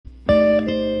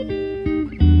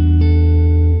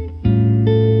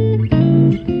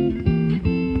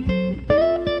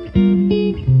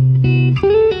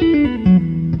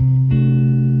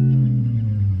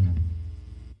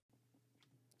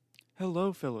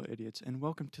fellow idiots, and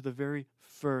welcome to the very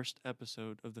first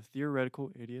episode of the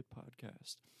Theoretical Idiot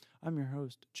Podcast. I'm your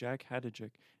host, Jack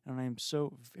Hadjic, and I am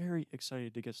so very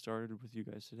excited to get started with you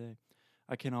guys today.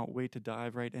 I cannot wait to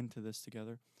dive right into this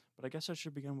together, but I guess I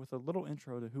should begin with a little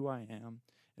intro to who I am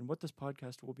and what this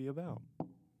podcast will be about.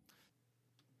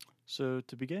 So,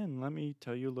 to begin, let me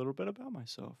tell you a little bit about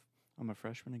myself. I'm a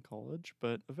freshman in college,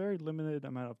 but a very limited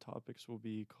amount of topics will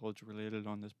be college related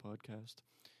on this podcast.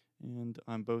 And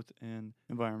I'm both an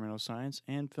environmental science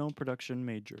and film production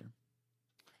major.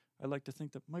 I like to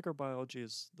think that microbiology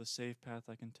is the safe path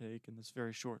I can take in this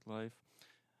very short life.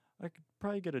 I could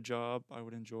probably get a job I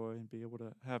would enjoy and be able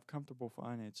to have comfortable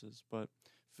finances, but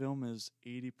film is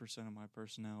 80% of my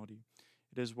personality.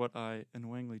 It is what I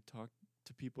annoyingly talk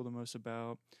to people the most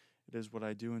about. It is what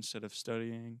I do instead of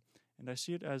studying, and I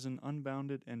see it as an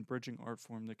unbounded and bridging art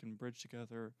form that can bridge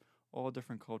together all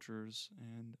different cultures,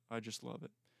 and I just love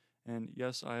it. And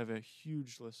yes, I have a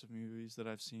huge list of movies that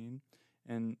I've seen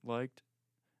and liked,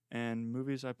 and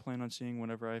movies I plan on seeing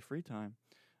whenever I have free time.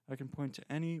 I can point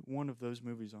to any one of those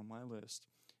movies on my list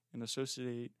and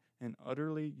associate an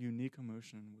utterly unique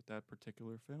emotion with that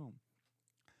particular film.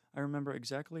 I remember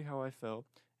exactly how I felt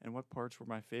and what parts were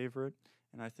my favorite,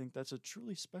 and I think that's a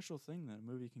truly special thing that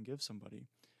a movie can give somebody.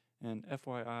 And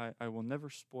FYI, I will never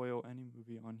spoil any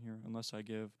movie on here unless I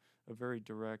give a very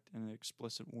direct and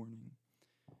explicit warning.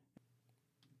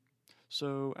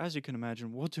 So, as you can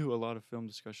imagine, we'll do a lot of film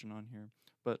discussion on here,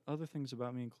 but other things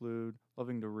about me include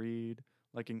loving to read,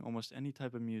 liking almost any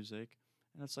type of music,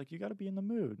 and it's like you gotta be in the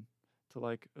mood to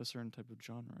like a certain type of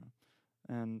genre.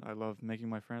 And I love making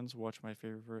my friends watch my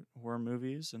favorite horror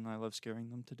movies, and I love scaring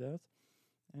them to death,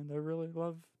 and I really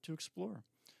love to explore.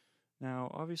 Now,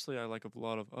 obviously, I like a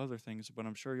lot of other things, but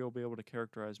I'm sure you'll be able to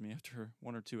characterize me after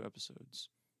one or two episodes.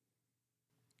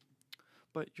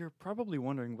 But you're probably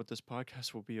wondering what this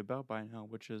podcast will be about by now,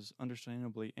 which is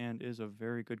understandably and is a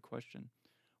very good question.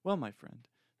 Well, my friend,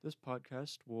 this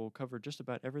podcast will cover just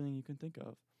about everything you can think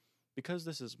of. Because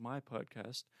this is my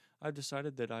podcast, I've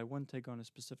decided that I wouldn't take on a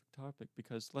specific topic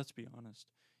because, let's be honest,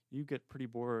 you get pretty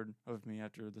bored of me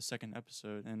after the second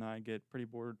episode, and I get pretty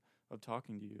bored of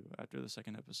talking to you after the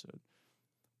second episode.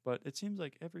 But it seems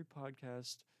like every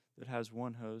podcast that has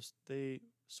one host, they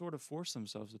sort of force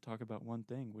themselves to talk about one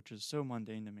thing, which is so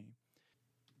mundane to me.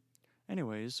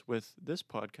 Anyways, with this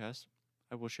podcast,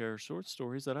 I will share short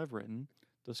stories that I've written,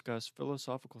 discuss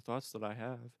philosophical thoughts that I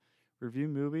have, review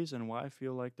movies and why I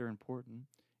feel like they're important,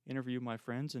 interview my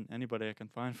friends and anybody I can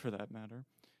find for that matter,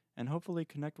 and hopefully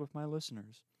connect with my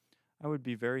listeners. I would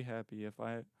be very happy if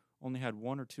I only had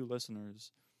one or two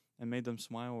listeners and made them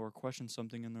smile or question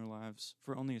something in their lives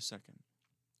for only a second.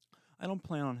 I don't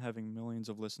plan on having millions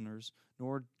of listeners,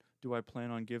 nor do I plan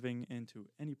on giving into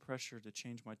any pressure to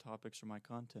change my topics or my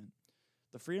content.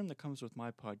 The freedom that comes with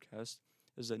my podcast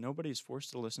is that nobody is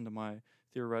forced to listen to my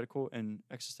theoretical and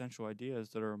existential ideas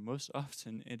that are most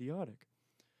often idiotic.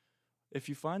 If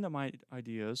you find that my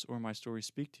ideas or my stories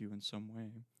speak to you in some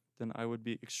way, then I would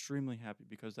be extremely happy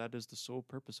because that is the sole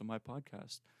purpose of my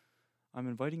podcast. I'm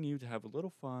inviting you to have a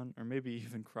little fun or maybe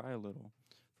even cry a little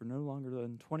for no longer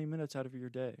than 20 minutes out of your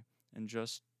day and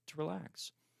just to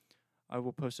relax. I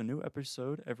will post a new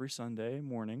episode every Sunday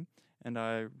morning, and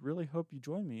I really hope you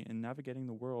join me in navigating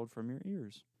the world from your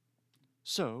ears.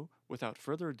 So, without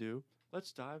further ado,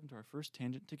 let's dive into our first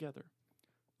tangent together.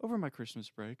 Over my Christmas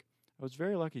break, I was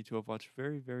very lucky to have watched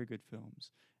very, very good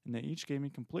films, and they each gave me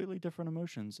completely different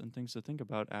emotions and things to think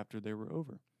about after they were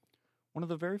over. One of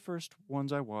the very first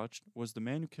ones I watched was The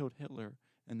Man Who Killed Hitler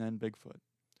and Then Bigfoot.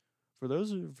 For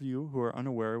those of you who are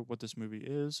unaware what this movie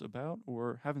is about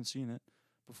or haven't seen it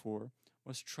before,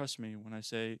 must trust me when I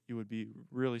say you would be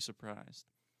really surprised.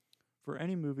 For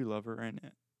any movie lover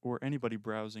or anybody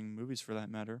browsing movies for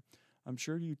that matter, I'm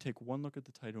sure you take one look at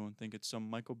the title and think it's some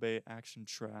Michael Bay action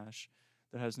trash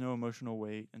that has no emotional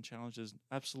weight and challenges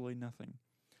absolutely nothing.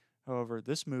 However,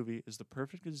 this movie is the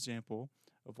perfect example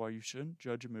of why you shouldn't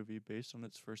judge a movie based on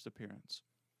its first appearance.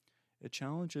 It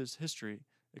challenges history,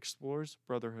 explores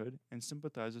brotherhood, and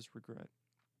sympathizes regret.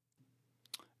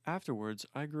 Afterwards,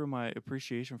 I grew my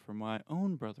appreciation for my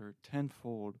own brother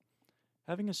tenfold.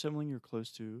 Having a sibling you're close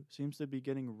to seems to be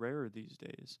getting rarer these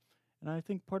days, and I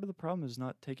think part of the problem is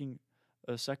not taking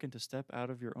a second to step out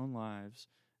of your own lives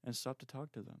and stop to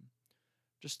talk to them.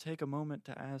 Just take a moment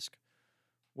to ask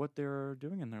what they're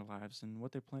doing in their lives and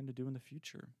what they plan to do in the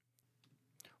future.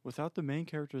 Without the main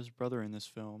character's brother in this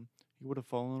film, he would have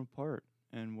fallen apart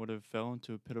and would have fell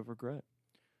into a pit of regret.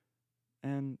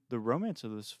 And the romance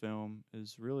of this film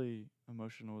is really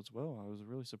emotional as well. I was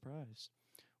really surprised.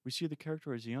 We see the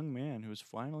character as a young man who has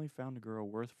finally found a girl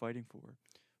worth fighting for,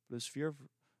 but his fear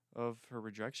of her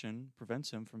rejection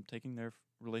prevents him from taking their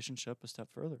relationship a step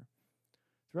further.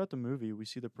 Throughout the movie, we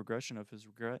see the progression of his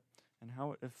regret and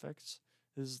how it affects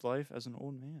his life as an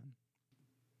old man.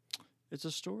 It's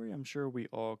a story I'm sure we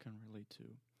all can relate to.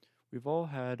 We've all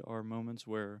had our moments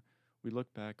where we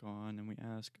look back on and we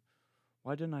ask,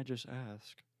 why didn't I just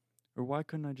ask? Or why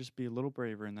couldn't I just be a little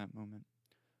braver in that moment?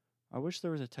 I wish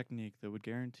there was a technique that would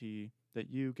guarantee that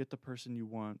you get the person you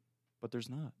want, but there's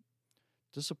not.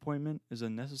 Disappointment is a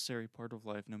necessary part of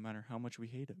life no matter how much we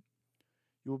hate it.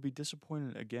 You will be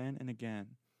disappointed again and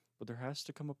again, but there has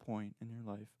to come a point in your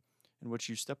life in which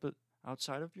you step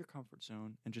outside of your comfort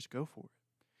zone and just go for it.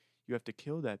 You have to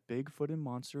kill that big-footed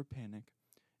monster of panic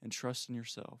and trust in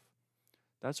yourself.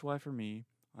 That's why, for me,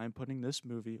 I am putting this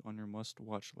movie on your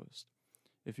must-watch list.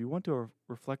 If you want to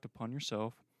reflect upon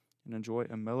yourself and enjoy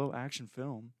a mellow action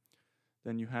film,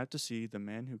 then you have to see The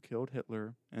Man Who Killed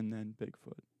Hitler and Then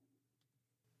Bigfoot.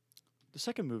 The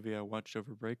second movie I watched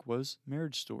over break was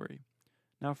Marriage Story.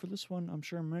 Now, for this one, I'm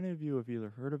sure many of you have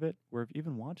either heard of it or have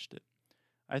even watched it.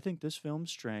 I think this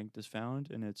film's strength is found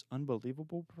in its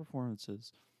unbelievable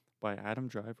performances by Adam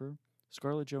Driver,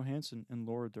 Scarlett Johansson, and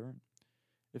Laura Dern.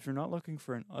 If you're not looking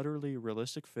for an utterly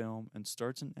realistic film and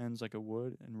starts and ends like it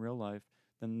would in real life,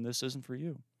 then this isn't for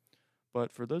you.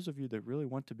 But for those of you that really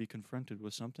want to be confronted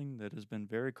with something that has been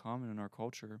very common in our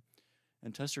culture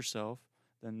and test yourself,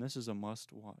 then this is a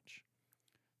must watch.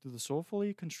 Through the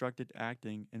soulfully constructed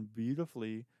acting and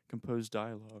beautifully composed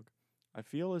dialogue, I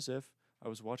feel as if I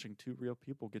was watching two real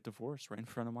people get divorced right in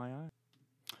front of my eyes.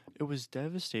 It was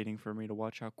devastating for me to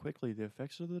watch how quickly the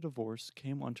effects of the divorce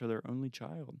came onto their only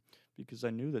child, because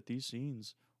I knew that these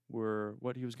scenes were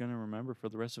what he was going to remember for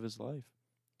the rest of his life.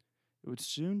 It would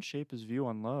soon shape his view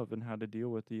on love and how to deal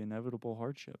with the inevitable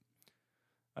hardship.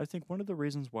 I think one of the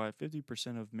reasons why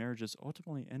 50% of marriages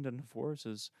ultimately end in divorce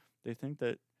is they think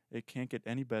that it can't get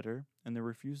any better and they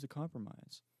refuse to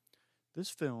compromise. This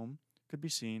film could be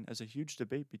seen as a huge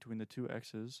debate between the two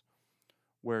exes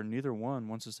where neither one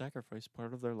wants to sacrifice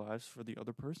part of their lives for the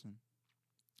other person.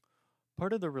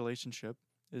 Part of the relationship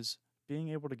is being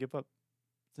able to give up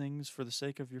things for the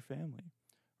sake of your family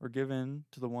or give in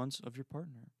to the wants of your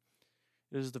partner.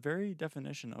 It is the very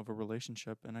definition of a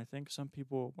relationship, and I think some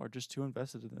people are just too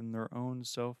invested in their own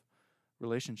self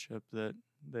relationship that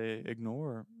they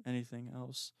ignore anything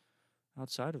else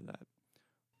outside of that.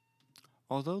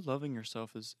 Although loving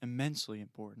yourself is immensely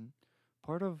important,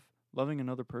 part of loving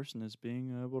another person is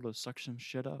being able to suck some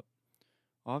shit up.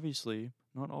 Obviously,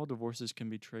 not all divorces can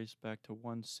be traced back to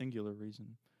one singular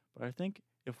reason, but I think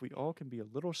if we all can be a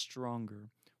little stronger,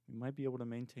 we might be able to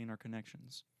maintain our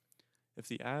connections. If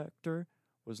the actor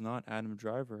was not Adam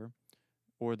Driver,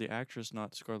 or the actress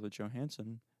not Scarlett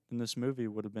Johansson, then this movie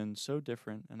would have been so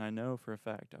different, and I know for a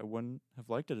fact I wouldn't have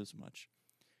liked it as much.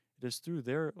 It is through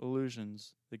their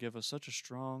illusions that give us such a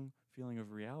strong feeling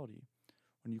of reality.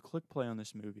 When you click play on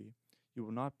this movie, you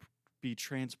will not be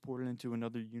transported into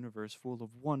another universe full of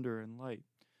wonder and light,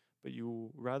 but you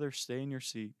will rather stay in your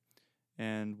seat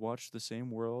and watch the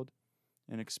same world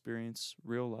and experience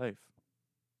real life.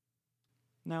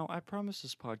 Now, I promise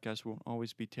this podcast won't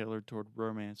always be tailored toward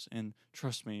romance, and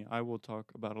trust me, I will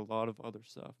talk about a lot of other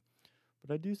stuff.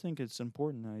 But I do think it's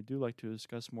important, and I do like to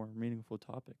discuss more meaningful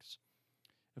topics.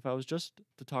 If I was just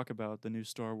to talk about the new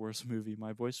Star Wars movie,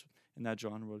 my voice in that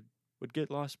genre would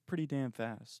get lost pretty damn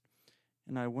fast,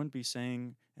 and I wouldn't be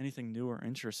saying anything new or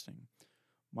interesting.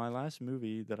 My last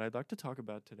movie that I'd like to talk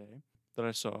about today that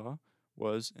I saw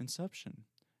was Inception.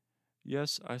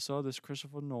 Yes, I saw this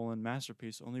Christopher Nolan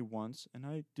masterpiece only once, and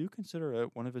I do consider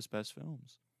it one of his best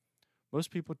films.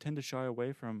 Most people tend to shy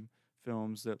away from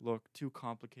films that look too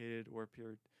complicated or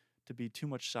appear to be too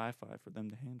much sci-fi for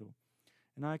them to handle.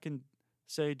 And I can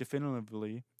say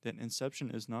definitively that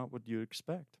Inception is not what you'd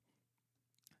expect.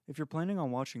 If you're planning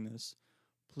on watching this,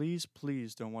 please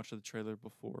don't watch the trailer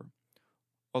before.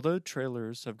 Although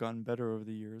trailers have gotten better over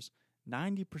the years,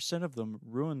 90% of them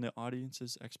ruin the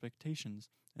audience's expectations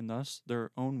and thus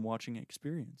their own watching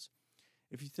experience.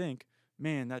 If you think,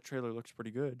 man, that trailer looks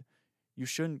pretty good, you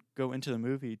shouldn't go into the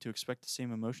movie to expect the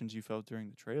same emotions you felt during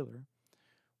the trailer.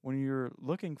 When you're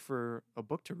looking for a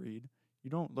book to read, you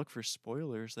don't look for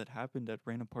spoilers that happened at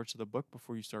random parts of the book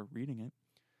before you start reading it.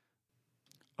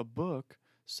 A book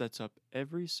sets up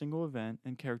every single event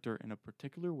and character in a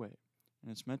particular way,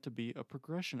 and it's meant to be a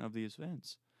progression of these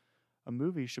events. A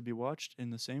movie should be watched in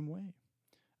the same way.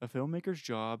 A filmmaker's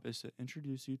job is to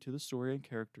introduce you to the story and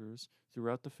characters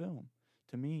throughout the film.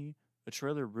 To me, a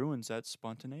trailer ruins that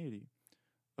spontaneity.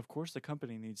 Of course, the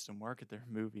company needs to market their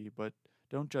movie, but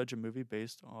don't judge a movie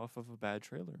based off of a bad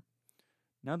trailer.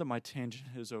 Now that my tangent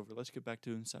is over, let's get back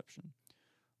to Inception.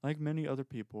 Like many other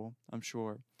people, I'm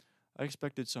sure, I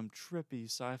expected some trippy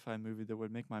sci fi movie that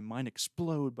would make my mind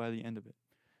explode by the end of it.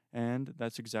 And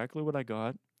that's exactly what I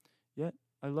got. Yet,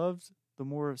 I loved the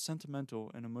more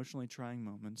sentimental and emotionally trying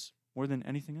moments more than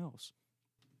anything else.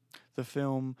 The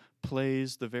film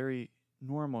plays the very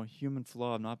normal human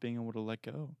flaw of not being able to let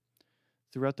go.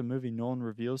 Throughout the movie, Nolan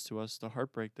reveals to us the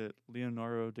heartbreak that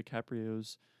Leonardo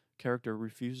DiCaprio's character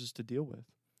refuses to deal with.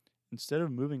 Instead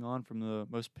of moving on from the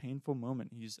most painful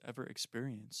moment he's ever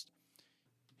experienced,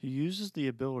 he uses the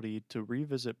ability to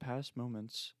revisit past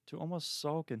moments to almost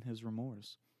sulk in his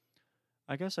remorse.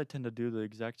 I guess I tend to do the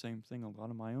exact same thing a lot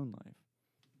in my own life.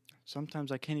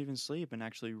 Sometimes I can't even sleep and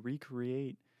actually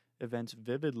recreate events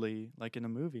vividly, like in a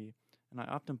movie, and I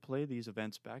often play these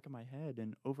events back in my head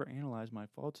and overanalyze my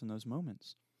faults in those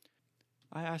moments.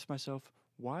 I ask myself,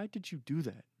 why did you do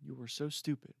that? You were so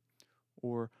stupid.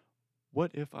 Or,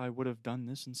 what if I would have done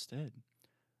this instead?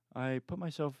 I put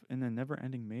myself in a never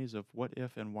ending maze of what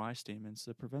if and why statements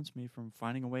that prevents me from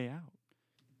finding a way out.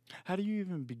 How do you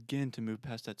even begin to move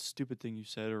past that stupid thing you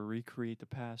said or recreate the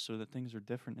past so that things are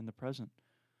different in the present?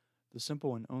 The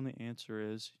simple and only answer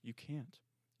is you can't.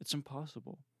 It's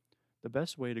impossible. The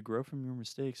best way to grow from your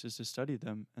mistakes is to study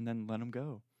them and then let them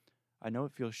go. I know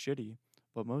it feels shitty,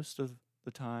 but most of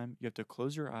the time you have to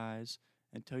close your eyes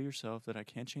and tell yourself that I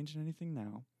can't change anything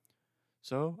now,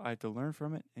 so I have to learn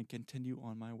from it and continue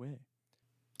on my way.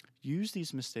 Use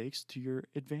these mistakes to your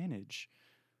advantage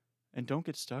and don't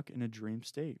get stuck in a dream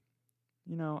state.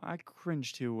 I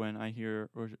cringe too when I hear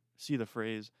or see the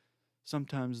phrase,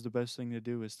 sometimes the best thing to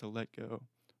do is to let go.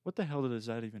 What the hell does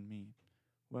that even mean?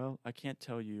 Well, I can't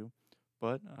tell you,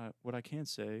 but what I can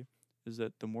say is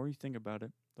that the more you think about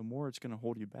it, the more it's going to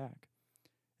hold you back.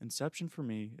 Inception for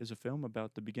me is a film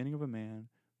about the beginning of a man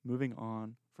moving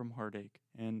on from heartache,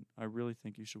 and I really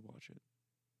think you should watch it.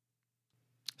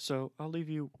 So I'll leave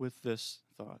you with this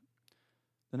thought.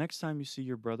 The next time you see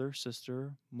your brother,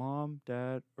 sister, mom,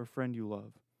 dad, or friend you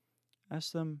love,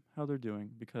 ask them how they're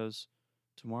doing because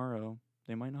tomorrow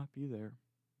they might not be there.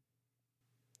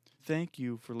 Thank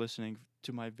you for listening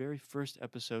to my very first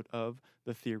episode of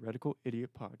the Theoretical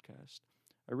Idiot Podcast.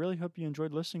 I really hope you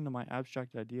enjoyed listening to my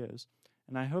abstract ideas,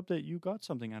 and I hope that you got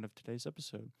something out of today's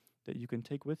episode that you can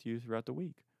take with you throughout the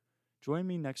week. Join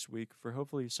me next week for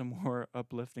hopefully some more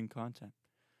uplifting content.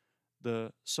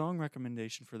 The song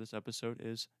recommendation for this episode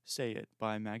is Say It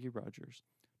by Maggie Rogers.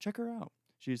 Check her out.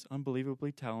 She's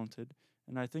unbelievably talented,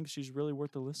 and I think she's really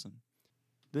worth a listen.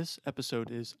 This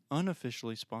episode is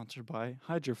unofficially sponsored by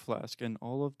Hydro Flask and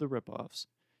all of the ripoffs.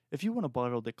 If you want a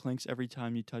bottle that clinks every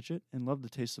time you touch it and love the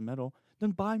taste of metal,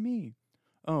 then buy me.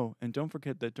 Oh, and don't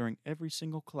forget that during every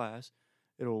single class,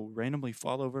 it'll randomly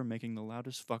fall over making the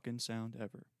loudest fucking sound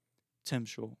ever. Tim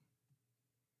Schul.